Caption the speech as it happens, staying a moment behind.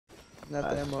Not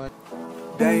the ammo.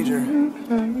 Danger.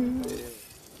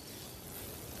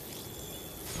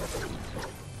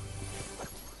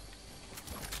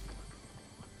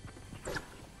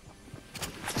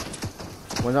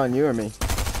 One's on you or me?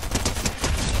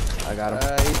 I got him.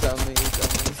 He's on me, he's on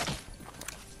me.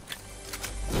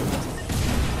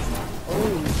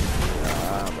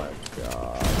 Oh my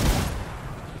god.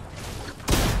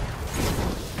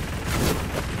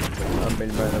 I'm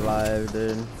being burned alive,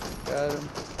 dude. Got him.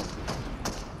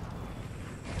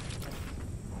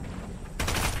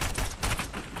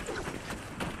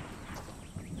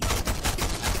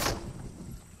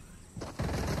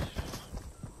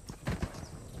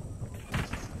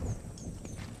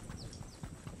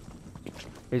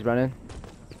 He's running.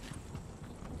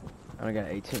 I only got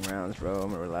 18 rounds, bro.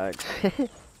 I'm gonna relax.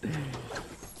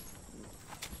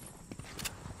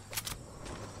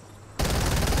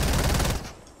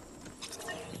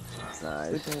 Nice.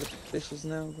 Sleeping with the fishes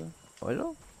now, bro.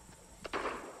 Hello?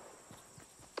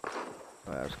 Oh,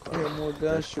 that was I close. hear more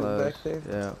guns shooting back there.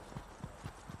 Yeah.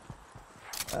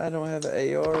 I don't have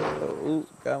an AR. Ooh,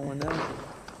 got one now.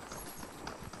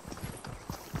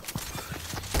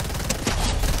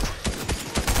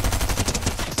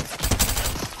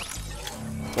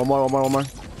 One more. One more.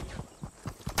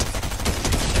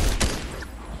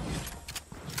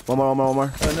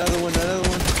 Another one.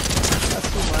 That's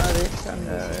so mad.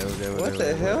 What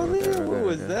the hell, Leo? What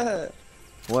was that?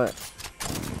 What?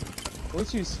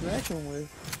 What you smacking with?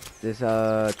 This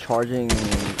charging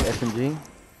SMG.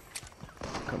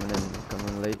 Coming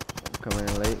in late.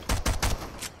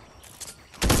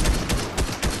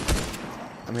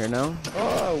 I'm here now.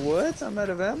 Oh, what? I'm out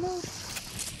of ammo?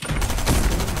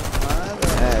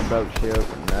 Hey, broke shield.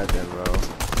 Nothing, bro.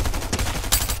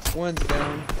 One's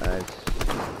down. Nice.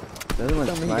 The other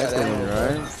one's sniping,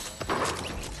 right?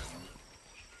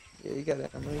 Yeah, you got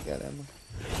ammo.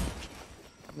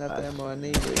 Not the ammo I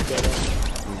need, but you got ammo.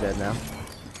 He's dead now.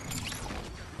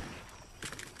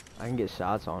 I can get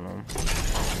shots on him.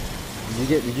 Did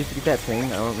you get that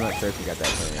ping? I'm not sure if you got that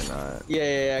ping or not.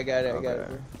 Yeah, I got it, okay. I got it,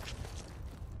 bro.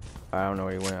 I don't know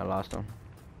where he went, I lost him.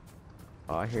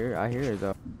 Oh, I hear it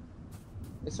though.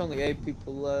 It's only 8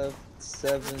 people left,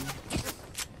 7.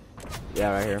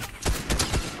 Yeah, right here.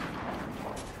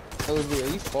 Oh, are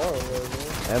you far away,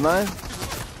 bro? Am I?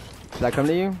 Should I come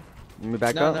to you? Let me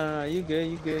back up? No, you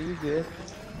good.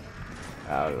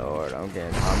 Oh lord, I'm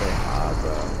getting hot,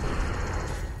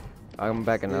 bro. I'm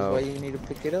backing up. That's why you need to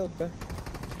pick it up, bro.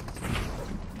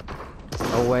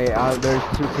 Oh wait, there's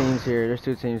 2 teams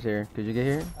here. Could you get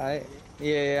here?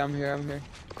 Yeah, I'm here.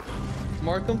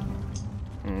 Mark them.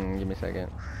 Give me a second.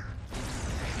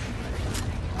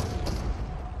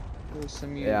 There's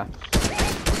some Yeah.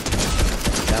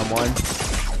 Down one.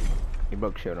 He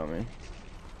broke shield on me.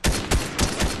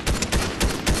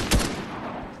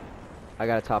 I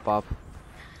gotta top off.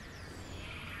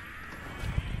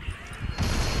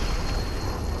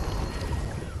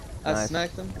 I Nice.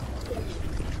 smacked him.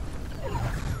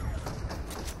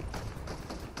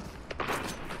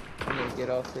 I'm gonna get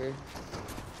off here.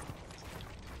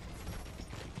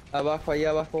 Abajo,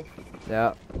 allá abajo.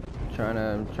 Yeah.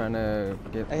 I'm trying to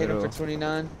get. I hit him for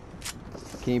 29.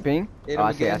 Can you ping? Hit Oh, him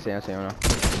I see him now.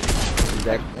 He's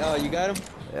dead. Oh, you got him?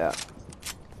 Yeah.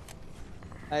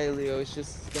 Hey, Leo, it's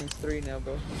just against 3 now,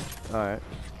 bro. Alright.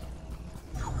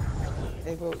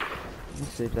 Hey, bro.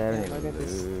 Let's see if they have any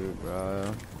loot,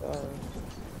 bro.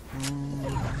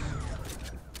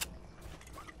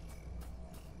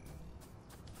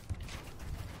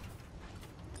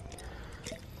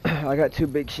 I got 2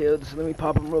 big shields. Let me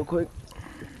pop them real quick.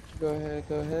 Go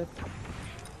ahead.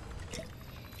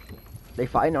 They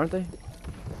fighting, aren't they?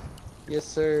 Yes,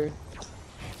 sir.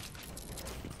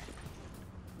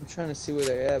 I'm trying to see where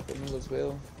they're at, but no as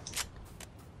well.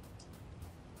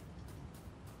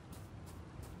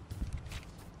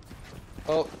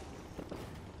 Oh,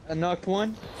 I knocked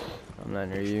one. I'm not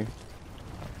near you.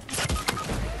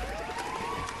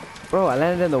 Bro, I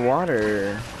landed in the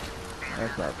water.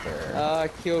 That's not fair. I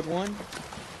killed one.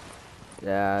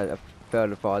 Yeah, I fell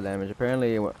to fall damage.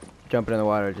 Apparently, jumping in the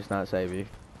water does not save you.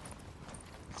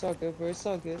 It's all good, bro. It's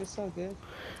all good.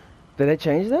 Did they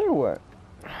change that or what?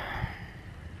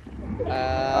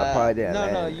 I probably didn't no,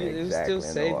 land it was exactly still in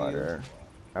save the water.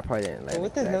 I probably didn't land.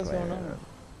 What the hell's going on?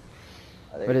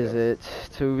 What is it?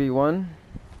 2v1?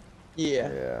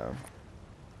 Yeah. Yeah.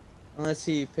 Unless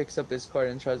he picks up his card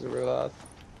and tries to revive.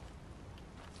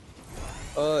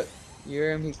 Oh, you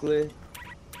hear him? He glitched.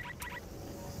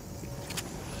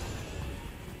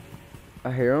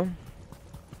 I hear him.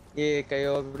 Yeah,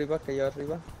 cayó arriba.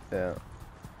 Yeah.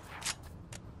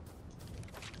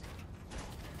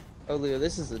 Oh, Leo,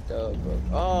 this is a dub, bro.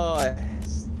 Oh,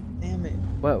 damn it.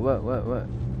 What?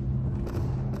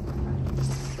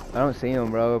 I don't see him,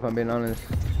 bro, if I'm being honest.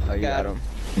 Oh, you got him.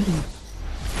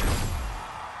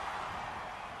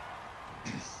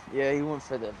 Yeah, he went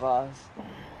for the 5.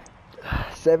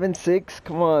 7-6,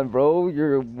 come on, bro.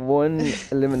 You're one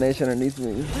elimination underneath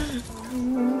me.